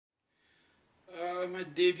My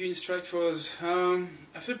debut in Strikeforce,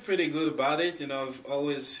 I feel pretty good about it. I've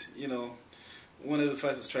always, wanted to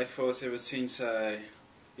fight for Strikeforce ever since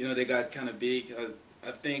they got kind of big.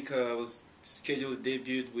 I think I was scheduled to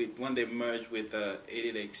debut when they merged with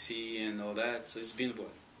 88XC and all that. So it's been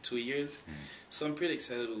about 2 years. So I'm pretty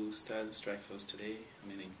excited to start Strikeforce today. I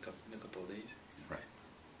mean, in a couple of days. Right.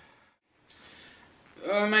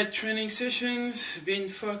 My training sessions been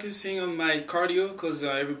focusing on my cardio because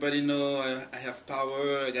everybody know I have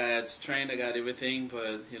power, I got strength, I got everything,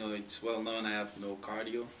 but it's well known I have no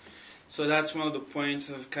cardio. So that's one of the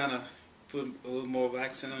points I've kind of put a little more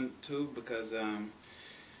accent on too, because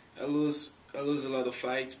I lose a lot of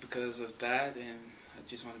fights because of that, and I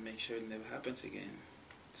just want to make sure it never happens again.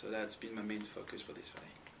 So that's been my main focus for this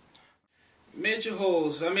fight. Major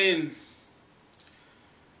holes, I mean,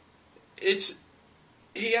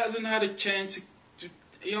 he hasn't had a chance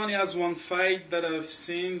he only has one fight that I've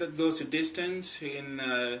seen that goes to distance in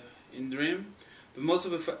Dream. But most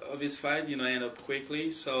of his fight, end up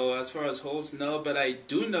quickly. So as far as holes, no. But I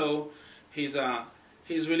do know he's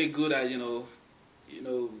really good at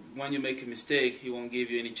when you make a mistake, he won't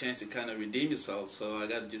give you any chance to kind of redeem yourself. So I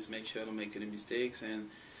got to just make sure I don't make any mistakes. And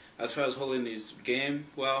as far as holding his game,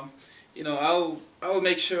 well, I'll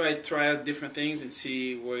make sure I try out different things and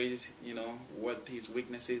see where he's, what his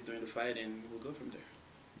weakness is during the fight, and we'll go from there.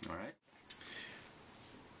 All right.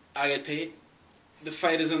 I get paid. The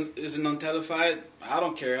fight is an untitled fight. I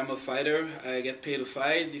don't care. I'm a fighter. I get paid to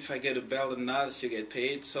fight. If I get a belt or not, I still get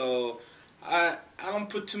paid. So I don't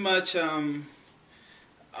put too much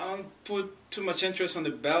interest on the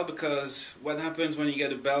belt, because what happens when you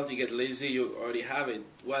get a belt, you get lazy, you already have it.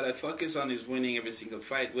 What I focus on is winning every single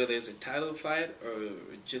fight, whether it's a title fight or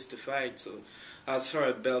just a fight. So as far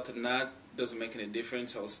as a belt or not, doesn't make any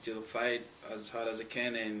difference. I'll still fight as hard as I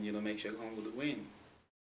can and make sure I go home with a win.